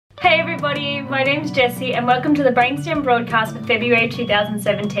Hey everybody, my name's Jessie and welcome to the BrainSTEM broadcast for February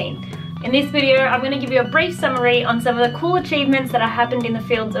 2017. In this video, I'm going to give you a brief summary on some of the cool achievements that have happened in the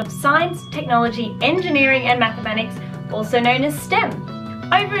fields of science, technology, engineering and mathematics, also known as STEM.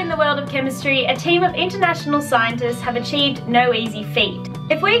 Over in the world of chemistry, a team of international scientists have achieved no easy feat.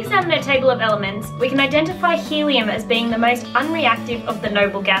 If we examine a table of elements, we can identify helium as being the most unreactive of the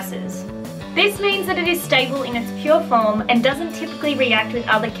noble gases. This means that it is stable in its pure form and doesn't typically react with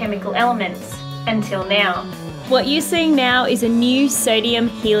other chemical elements, until now. What you're seeing now is a new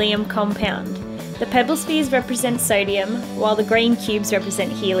sodium-helium compound. The pebble spheres represent sodium, while the green cubes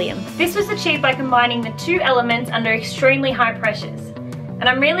represent helium. This was achieved by combining the two elements under extremely high pressures. And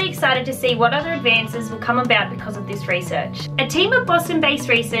I'm really excited to see what other advances will come about because of this research. A team of Boston-based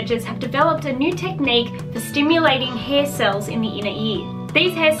researchers have developed a new technique for stimulating hair cells in the inner ear.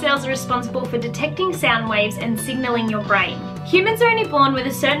 These hair cells are responsible for detecting sound waves and signalling your brain. Humans are only born with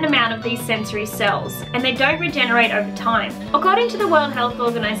a certain amount of these sensory cells, and they don't regenerate over time. According to the World Health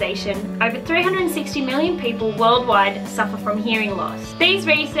Organization, over 360 million people worldwide suffer from hearing loss. These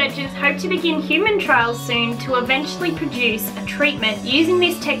researchers hope to begin human trials soon to eventually produce a treatment using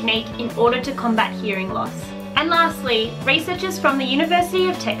this technique in order to combat hearing loss. And lastly, researchers from the University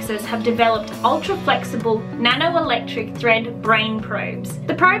of Texas have developed ultra-flexible nanoelectric thread brain probes.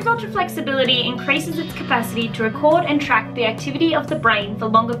 The probe's ultra-flexibility increases its capacity to record and track the activity of the brain for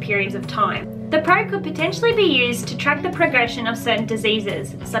longer periods of time. The probe could potentially be used to track the progression of certain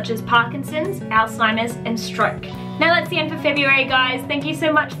diseases, such as Parkinson's, Alzheimer's, and stroke. Now that's the end for February, guys. Thank you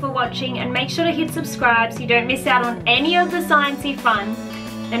so much for watching, and make sure to hit subscribe so you don't miss out on any of the sciencey fun.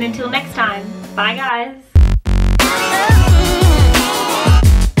 And until next time, bye guys!